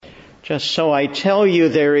Just so I tell you,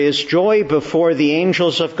 there is joy before the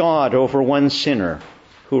angels of God over one sinner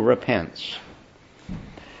who repents.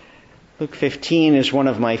 Luke 15 is one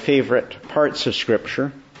of my favorite parts of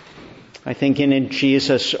Scripture. I think in it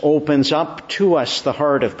Jesus opens up to us the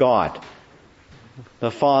heart of God.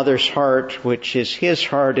 The Father's heart, which is His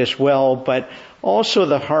heart as well, but also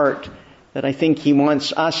the heart that I think He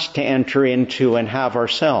wants us to enter into and have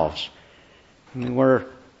ourselves. We're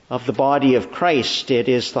of the body of Christ. It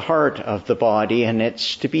is the heart of the body, and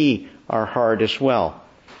it's to be our heart as well.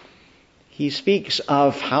 He speaks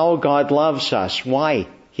of how God loves us, why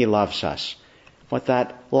He loves us, what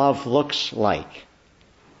that love looks like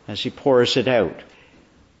as He pours it out.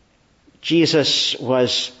 Jesus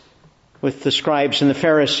was with the scribes and the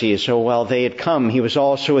Pharisees. So while they had come, He was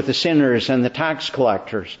also with the sinners and the tax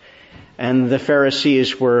collectors. And the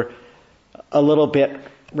Pharisees were a little bit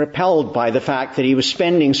repelled by the fact that He was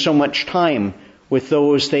spending so much time with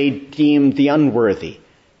those they deemed the unworthy,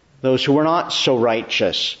 those who were not so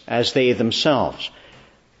righteous as they themselves.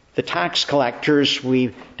 The tax collectors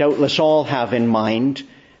we doubtless all have in mind.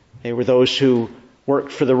 They were those who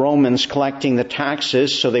worked for the Romans collecting the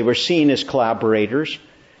taxes, so they were seen as collaborators.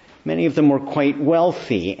 Many of them were quite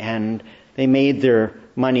wealthy, and they made their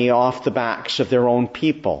money off the backs of their own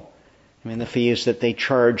people. The fees that they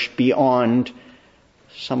charged beyond,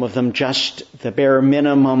 some of them just the bare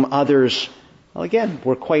minimum, others, well, again,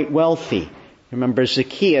 were quite wealthy. Remember,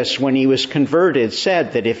 Zacchaeus, when he was converted,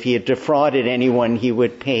 said that if he had defrauded anyone, he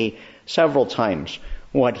would pay several times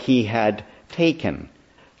what he had taken.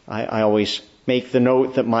 I always make the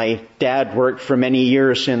note that my dad worked for many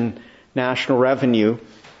years in National Revenue,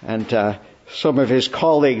 and some of his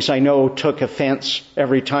colleagues I know took offense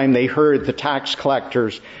every time they heard the tax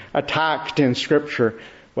collectors attacked in Scripture.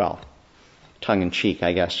 Well, tongue-in-cheek,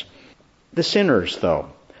 I guess. The sinners,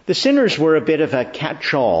 though. The sinners were a bit of a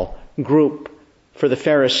catch-all group for the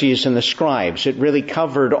Pharisees and the scribes. It really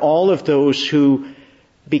covered all of those who,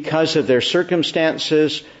 because of their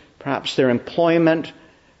circumstances, perhaps their employment,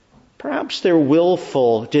 perhaps their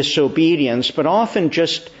willful disobedience, but often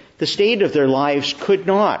just the state of their lives, could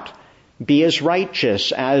not be as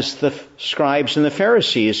righteous as the scribes and the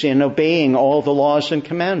Pharisees in obeying all the laws and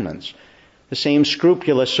commandments. The same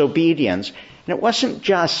scrupulous obedience. And it wasn't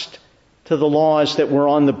just to the laws that were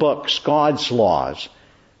on the books, God's laws,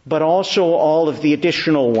 but also all of the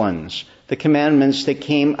additional ones, the commandments that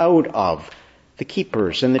came out of the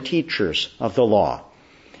keepers and the teachers of the law.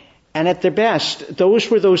 And at their best,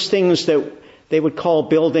 those were those things that they would call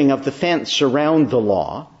building of the fence around the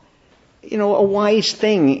law. A wise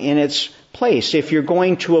thing in its place. If you're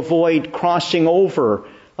going to avoid crossing over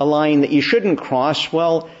a line that you shouldn't cross,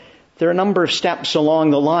 well, there are a number of steps along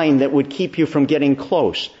the line that would keep you from getting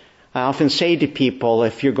close. I often say to people,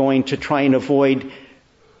 if you're going to try and avoid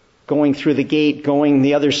going through the gate, going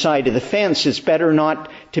the other side of the fence, it's better not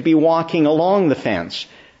to be walking along the fence,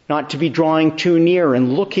 not to be drawing too near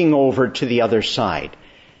and looking over to the other side.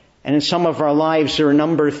 And in some of our lives, there are a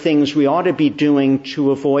number of things we ought to be doing to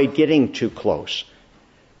avoid getting too close.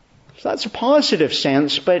 So that's a positive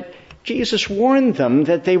sense, but Jesus warned them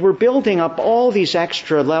that they were building up all these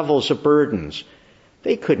extra levels of burdens.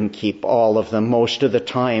 They couldn't keep all of them most of the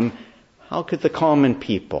time. How could the common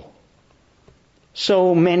people?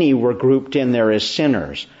 So many were grouped in there as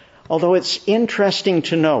sinners. Although it's interesting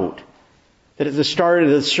to note that at the start of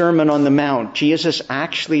the Sermon on the Mount, Jesus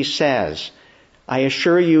actually says, I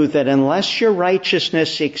assure you that unless your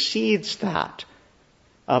righteousness exceeds that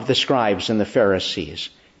of the scribes and the Pharisees,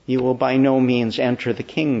 you will by no means enter the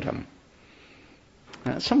kingdom.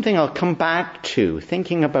 That's something I'll come back to,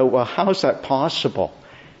 thinking about, well, how is that possible?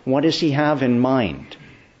 What does He have in mind?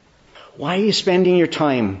 Why are you spending your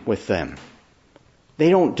time with them? They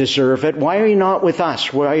don't deserve it. Why are you not with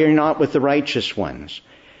us? Why are you not with the righteous ones?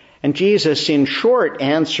 And Jesus, in short,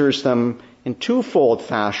 answers them in twofold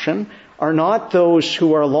fashion. Are not those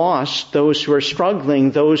who are lost, those who are struggling,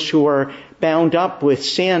 those who are bound up with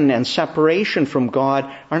sin and separation from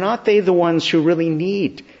God, are not they the ones who really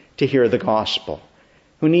need to hear the gospel,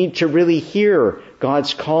 who need to really hear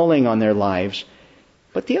God's calling on their lives?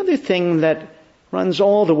 But the other thing that runs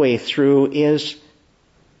all the way through is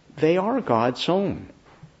they are God's own.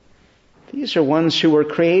 These are ones who were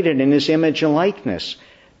created in His image and likeness.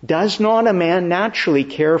 Does not a man naturally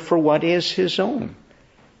care for what is his own?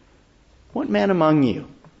 What man among you,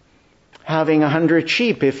 having 100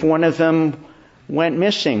 sheep, if one of them went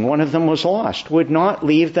missing, one of them was lost, would not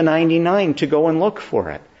leave the 99 to go and look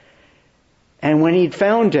for it? And when he'd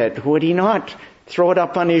found it, would he not throw it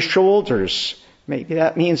up on his shoulders? Maybe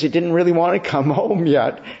that means he didn't really want to come home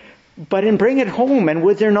yet. But and bring it home, and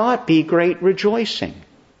would there not be great rejoicing?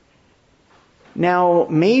 Now,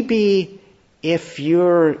 maybe if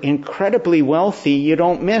you're incredibly wealthy, you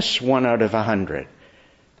don't miss 1 out of 100.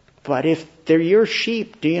 But if they're your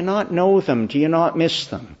sheep, do you not know them? Do you not miss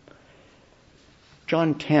them?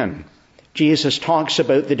 John 10, Jesus talks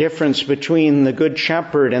about the difference between the good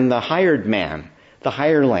shepherd and the hired man, the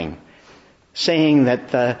hireling, saying that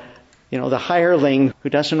the hireling who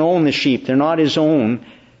doesn't own the sheep, they're not his own,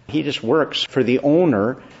 he just works for the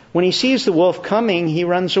owner. When he sees the wolf coming, he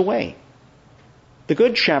runs away. The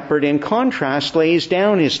good shepherd, in contrast, lays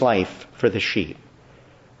down his life for the sheep.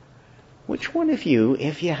 Which one of you,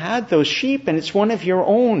 if you had those sheep and it's one of your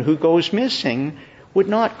own who goes missing, would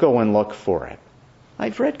not go and look for it?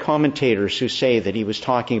 I've read commentators who say that he was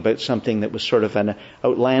talking about something that was sort of an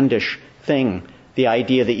outlandish thing, the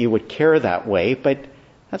idea that you would care that way, but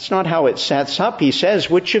that's not how it sets up. He says,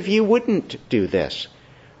 which of you wouldn't do this?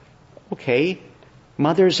 Okay,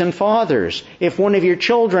 mothers and fathers, if one of your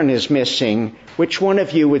children is missing, which one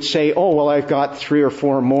of you would say, oh, well, I've got 3 or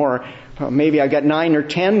 4 more, maybe I've got 9 or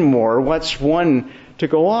 10 more, what's one to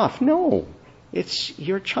go off? No, it's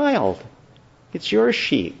your child. It's your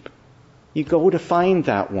sheep. You go to find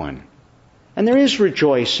that one. And there is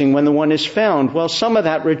rejoicing when the one is found. Well, some of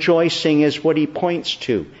that rejoicing is what he points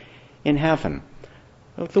to in heaven.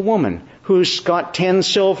 Of the woman who's got 10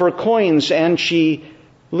 silver coins and she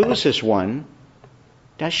loses one,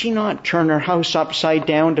 does she not turn her house upside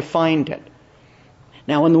down to find it?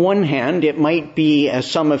 Now, on the one hand, it might be, as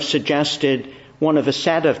some have suggested, one of a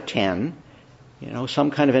set of 10,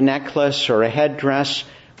 some kind of a necklace or a headdress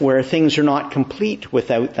where things are not complete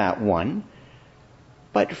without that one.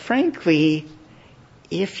 But frankly,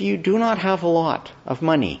 if you do not have a lot of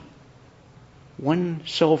money, 1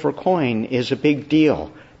 silver coin is a big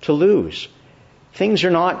deal to lose. Things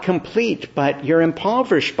are not complete, but you're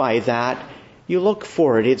impoverished by that. You look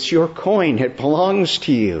for it. It's your coin. It belongs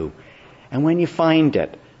to you. And when you find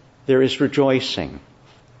it, there is rejoicing.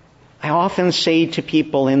 I often say to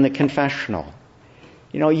people in the confessional,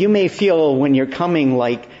 you may feel when you're coming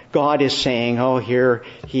like God is saying, oh, here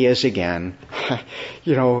he is again.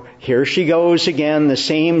 Here she goes again, the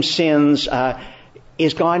same sins.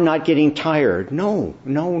 Is God not getting tired?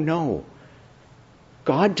 No.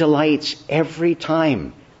 God delights every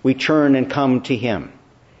time we turn and come to him.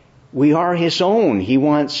 We are his own. He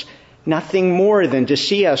wants nothing more than to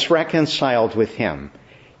see us reconciled with him.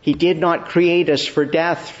 He did not create us for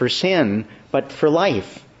death, for sin, but for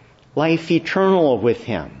life eternal with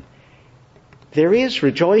him. There is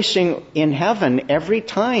rejoicing in heaven every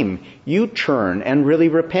time you turn and really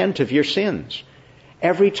repent of your sins.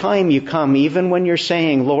 Every time you come, even when you're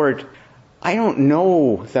saying, Lord, I don't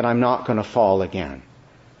know that I'm not going to fall again.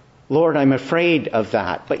 Lord, I'm afraid of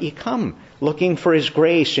that. But you come looking for his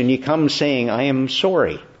grace and you come saying, I am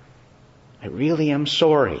sorry. I really am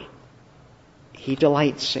sorry. He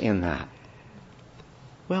delights in that.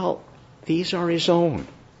 Well, these are his own.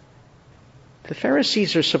 The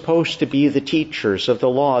Pharisees are supposed to be the teachers of the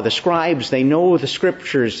law. The scribes, they know the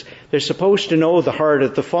scriptures. They're supposed to know the heart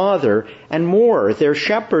of the Father and more. They're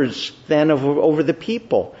shepherds then over the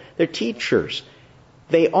people. They're teachers.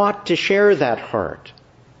 They ought to share that heart.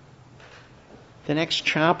 The next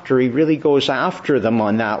chapter, he really goes after them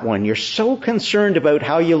on that one. You're so concerned about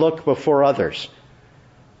how you look before others.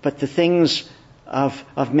 But the things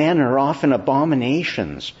of men are often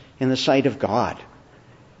abominations in the sight of God.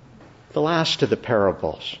 The last of the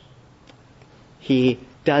parables, he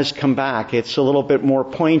does come back. It's a little bit more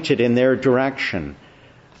pointed in their direction.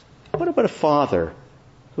 What about a father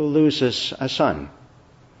who loses a son?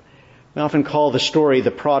 We often call the story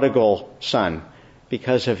the prodigal son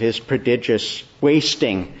because of his prodigious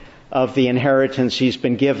wasting of the inheritance he's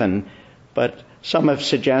been given. But some have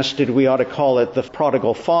suggested we ought to call it the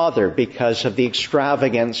prodigal father because of the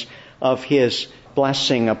extravagance of his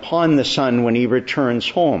blessing upon the son when he returns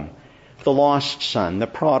home. The lost son, the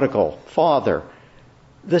prodigal father,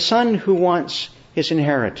 the son who wants his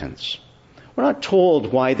inheritance. We're not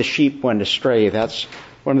told why the sheep went astray. That's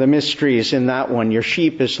one of the mysteries in that one. Your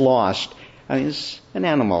sheep is lost. It's an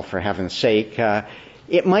animal, for heaven's sake.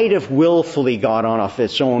 It might have willfully got on off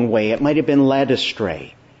its own way. It might have been led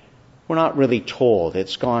astray. We're not really told.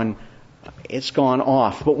 It's gone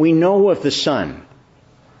off. But we know of the son.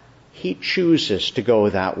 He chooses to go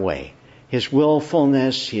that way. His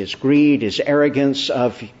willfulness, his greed, his arrogance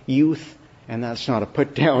of youth, and that's not a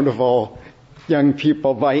put down of all young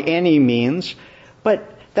people by any means, but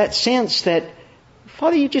that sense that,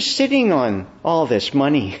 Father, you're just sitting on all this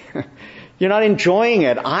money. You're not enjoying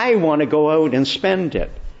it. I want to go out and spend it.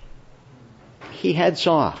 He heads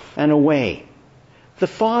off and away. The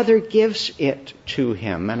Father gives it to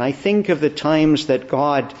him, and I think of the times that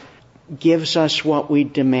God gives us what we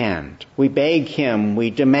demand. We beg Him, we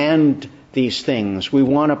demand these things. We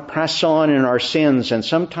want to press on in our sins, and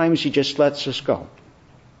sometimes He just lets us go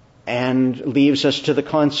and leaves us to the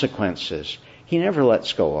consequences. He never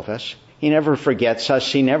lets go of us. He never forgets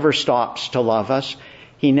us. He never stops to love us.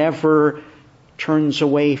 He never turns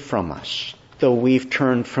away from us, though we've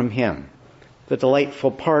turned from Him. The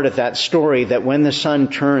delightful part of that story, that when the son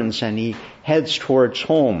turns and he heads towards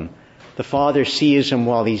home, the Father sees him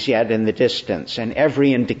while he's yet in the distance, and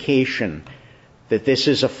every indication that this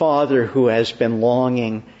is a father who has been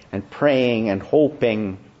longing and praying and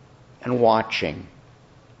hoping and watching.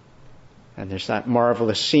 And there's that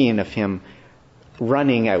marvelous scene of him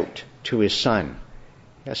running out to his son.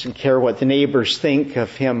 He doesn't care what the neighbors think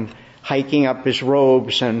of him hiking up his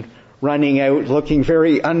robes and running out, looking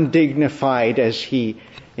very undignified as he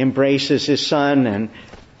embraces his son and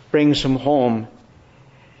brings him home.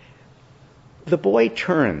 The boy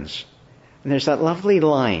turns, and there's that lovely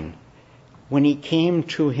line, when he came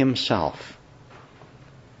to himself.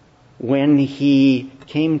 When he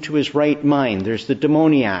came to his right mind, there's the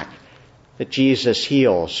demoniac that Jesus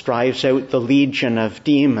heals, drives out the legion of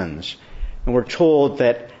demons. And we're told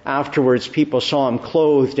that afterwards people saw him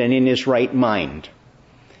clothed and in his right mind.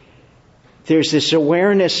 There's this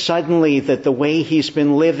awareness suddenly that the way he's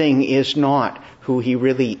been living is not who he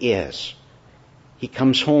really is. He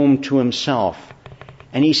comes home to himself,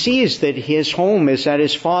 and he sees that his home is at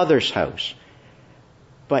his Father's house.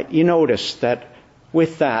 But you notice that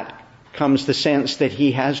with that comes the sense that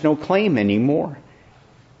he has no claim anymore.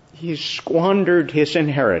 He's squandered his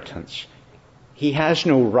inheritance. He has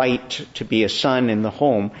no right to be a son in the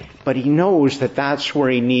home, but he knows that that's where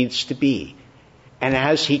he needs to be. And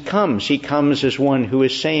as he comes as one who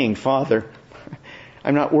is saying, Father,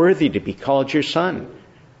 I'm not worthy to be called your son.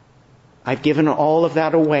 I've given all of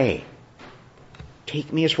that away.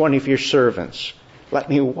 Take me as one of your servants. Let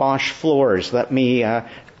me wash floors. Let me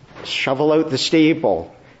shovel out the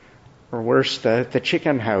stable. Or worse, the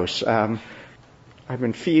chicken house. I've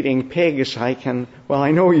been feeding pigs. I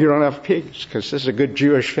know you don't have pigs because this is a good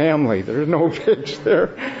Jewish family. There are no pigs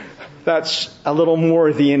there. That's a little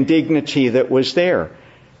more the indignity that was there.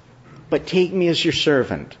 But take me as your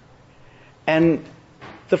servant. And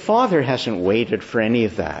the Father hasn't waited for any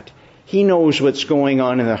of that. He knows what's going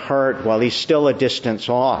on in the heart while he's still a distance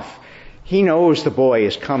off. He knows the boy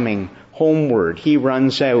is coming homeward. He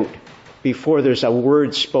runs out before there's a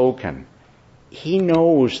word spoken. He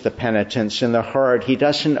knows the penitence in the heart. He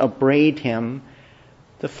doesn't upbraid him.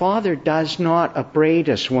 The Father does not upbraid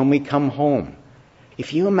us when we come home.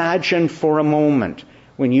 If you imagine for a moment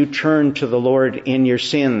when you turn to the Lord in your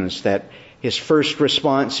sins that His first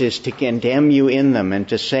response is to condemn you in them and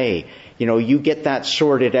to say, you get that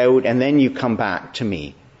sorted out and then you come back to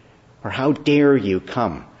me. Or how dare you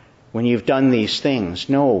come when you've done these things?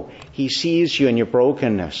 No, He sees you in your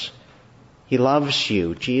brokenness. He loves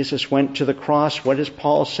you. Jesus went to the cross. What does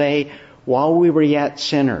Paul say? While we were yet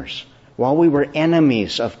sinners, while we were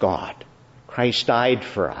enemies of God, Christ died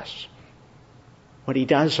for us. What He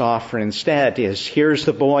does offer instead is, here's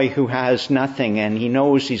the boy who has nothing and he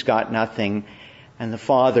knows he's got nothing, and the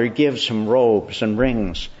Father gives him robes and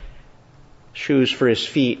rings, shoes for his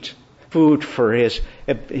feet, food for his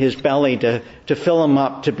belly to fill him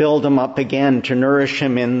up, to build him up again, to nourish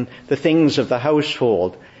him in the things of the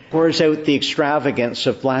household, pours out the extravagance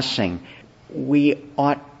of blessing. We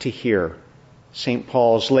ought to hear St.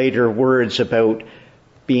 Paul's later words about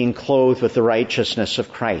being clothed with the righteousness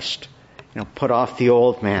of Christ. Put off the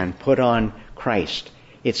old man, put on Christ.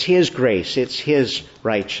 It's His grace, it's His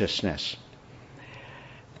righteousness.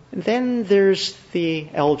 And then there's the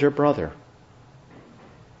elder brother.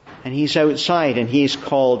 And he's outside and he's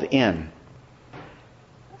called in.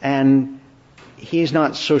 And he's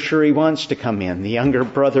not so sure he wants to come in. The younger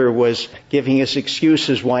brother was giving us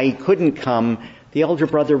excuses why he couldn't come. The elder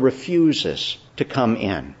brother refuses to come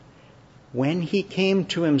in. When he came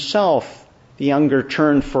to himself, the younger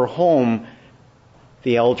turned for home.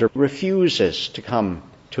 The elder refuses to come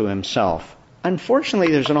to himself.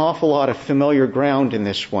 Unfortunately, there's an awful lot of familiar ground in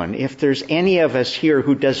this one. If there's any of us here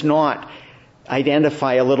who does not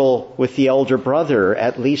identify a little with the elder brother,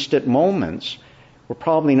 at least at moments, we're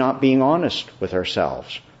probably not being honest with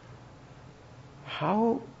ourselves.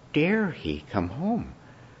 How dare he come home?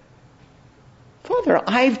 Father,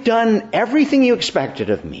 I've done everything you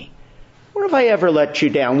expected of me. Where have I ever let you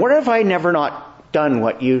down? Where have I never not done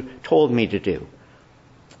what you told me to do?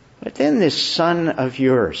 But then this son of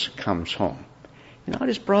yours comes home. You're not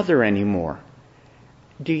his brother anymore.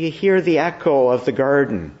 Do you hear the echo of the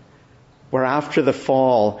garden where after the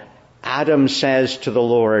fall, Adam says to the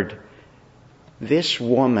Lord, this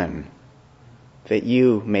woman that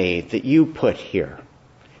you made, that you put here.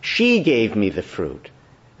 She gave me the fruit,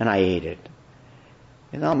 and I ate it.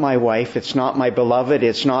 It's not my wife, it's not my beloved,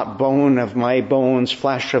 it's not bone of my bones,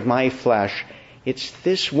 flesh of my flesh. It's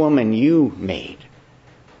this woman you made.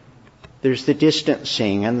 There's the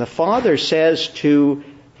distancing, and the father says to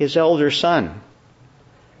his elder son,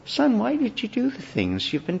 "Son, why did you do the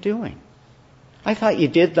things you've been doing? I thought you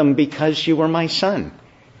did them because you were my son,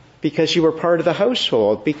 because you were part of the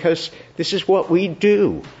household, because this is what we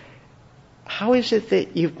do. How is it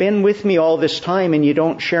that you've been with me all this time and you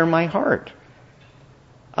don't share my heart?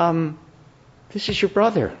 This is your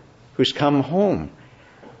brother who's come home.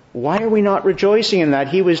 Why are we not rejoicing in that?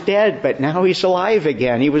 He was dead, but now he's alive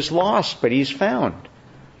again. He was lost, but he's found.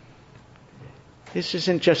 This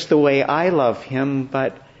isn't just the way I love him,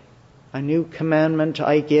 but a new commandment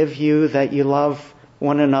I give you, that you love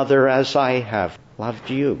one another as I have loved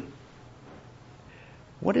you."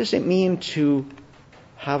 What does it mean to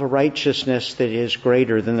have a righteousness that is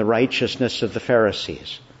greater than the righteousness of the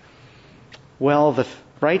Pharisees? Well, the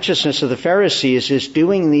righteousness of the Pharisees is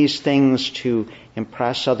doing these things to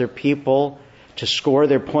impress other people, to score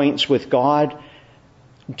their points with God,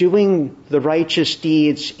 doing the righteous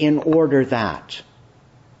deeds in order that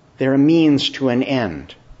they're a means to an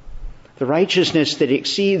end. The righteousness that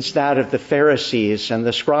exceeds that of the Pharisees and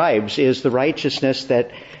the scribes is the righteousness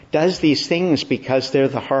that does these things because they're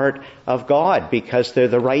the heart of God, because they're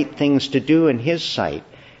the right things to do in His sight,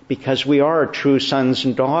 because we are true sons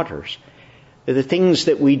and daughters. They're the things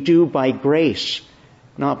that we do by grace,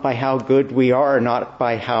 not by how good we are, not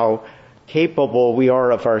by how capable we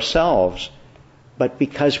are of ourselves, but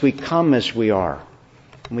because we come as we are.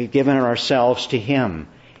 And we've given ourselves to Him.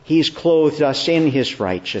 He's clothed us in His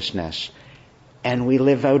righteousness, and we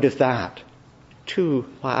live out of that. Two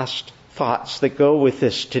last thoughts that go with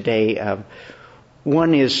this today.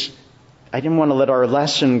 One is, I didn't want to let our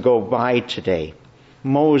lesson go by today.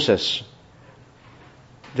 Moses.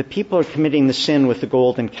 The people are committing the sin with the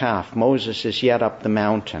golden calf. Moses is yet up the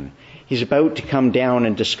mountain. He's about to come down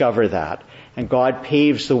and discover that. And God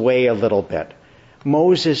paves the way a little bit.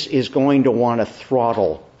 Moses is going to want to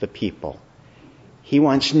throttle the people. He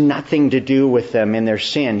wants nothing to do with them in their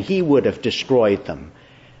sin. He would have destroyed them.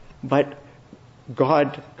 But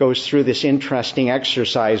God goes through this interesting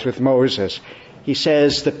exercise with Moses. He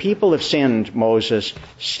says, "The people have sinned, Moses.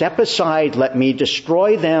 Step aside, let me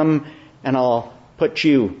destroy them, and I'll put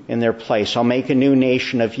you in their place. I'll make a new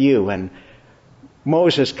nation of you." And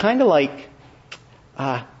Moses, kind of like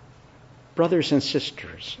brothers and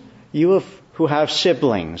sisters, you who have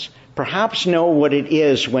siblings, perhaps know what it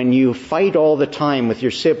is when you fight all the time with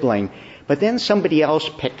your sibling, but then somebody else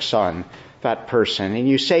picks on that person, and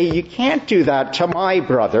you say, "You can't do that to my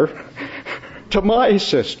brother, to my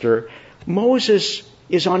sister." Moses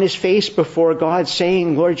is on his face before God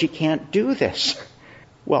saying, "Lord, you can't do this."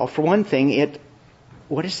 Well, for one thing,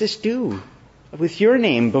 what does this do with your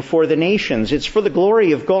name before the nations? It's for the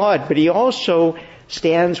glory of God, but he also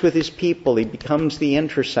stands with his people. He becomes the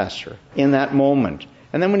intercessor in that moment.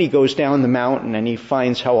 And then when he goes down the mountain and he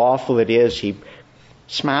finds how awful it is, he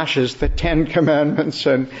smashes the 10 Commandments,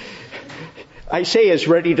 and I say is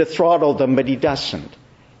ready to throttle them, but he doesn't.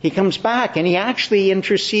 He comes back and he actually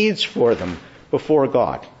intercedes for them before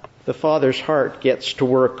God. The Father's heart gets to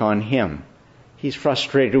work on him. He's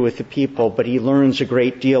frustrated with the people, but he learns a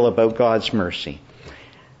great deal about God's mercy.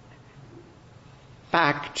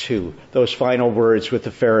 Back to those final words with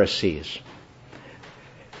the Pharisees.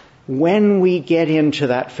 When we get into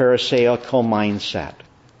that Pharisaical mindset,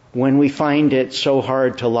 when we find it so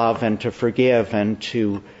hard to love and to forgive and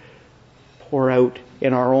to pour out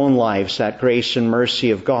in our own lives that grace and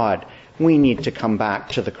mercy of God, we need to come back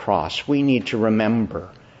to the cross. We need to remember,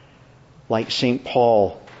 like St.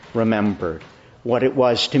 Paul remembered, what it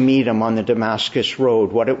was to meet him on the Damascus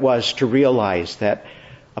road, what it was to realize that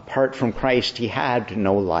apart from Christ he had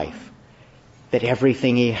no life, that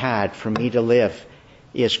everything he had for me to live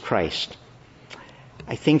is Christ.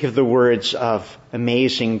 I think of the words of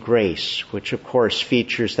Amazing Grace, which of course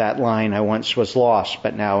features that line, "I once was lost,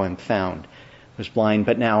 but now am found. Was blind,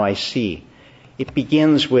 but now I see." It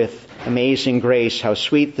begins with Amazing Grace, how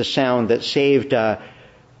sweet the sound that saved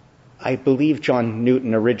I believe John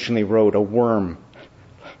Newton originally wrote, "a worm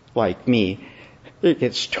like me." It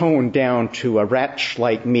gets toned down to "a wretch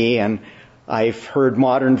like me," and I've heard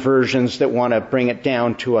modern versions that want to bring it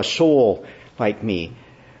down to "a soul like me."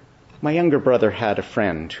 My younger brother had a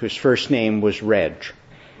friend whose first name was Reg.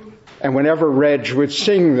 And whenever Reg would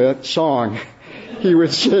sing that song, he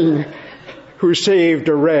would sing, "Who saved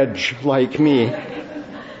a Reg like me."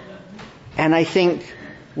 And I think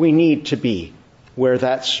we need to be where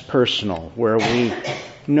that's personal, where we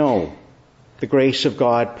know the grace of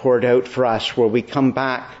God poured out for us, where we come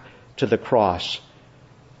back to the cross,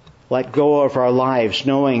 let go of our lives,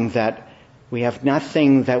 knowing that we have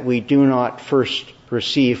nothing that we do not first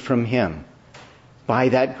receive from Him, by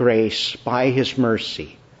that grace, by His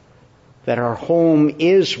mercy, that our home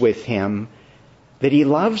is with Him, that He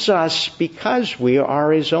loves us because we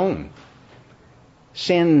are His own.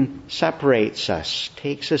 Sin separates us,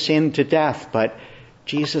 takes us into death, but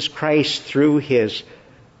Jesus Christ, through His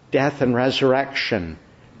death and resurrection,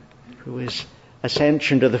 through His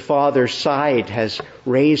ascension to the Father's side, has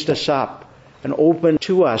raised us up and opened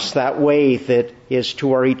to us that way that is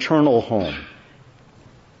to our eternal home.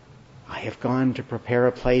 I have gone to prepare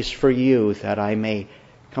a place for you, that I may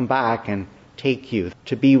come back and take you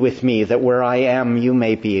to be with me, that where I am you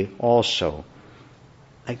may be also.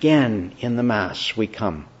 Again, in the Mass we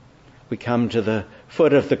come. We come to the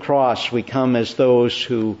foot of the cross. We come as those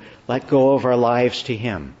who let go of our lives to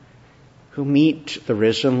Him, who meet the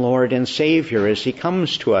risen Lord and Savior as He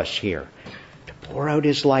comes to us here, to pour out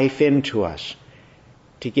His life into us,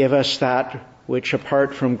 to give us that which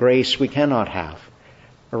apart from grace we cannot have,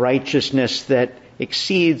 a righteousness that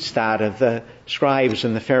exceeds that of the scribes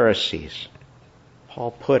and the Pharisees.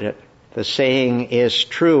 Paul put it, the saying is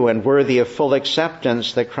true and worthy of full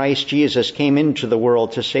acceptance, that Christ Jesus came into the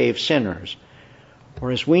world to save sinners.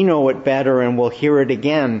 Or as we know it better, and we'll hear it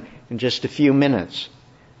again in just a few minutes,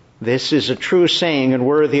 this is a true saying and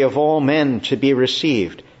worthy of all men to be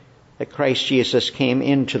received, that Christ Jesus came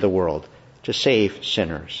into the world to save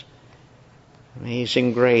sinners.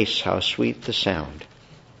 Amazing grace, how sweet the sound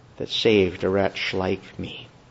that saved a wretch like me.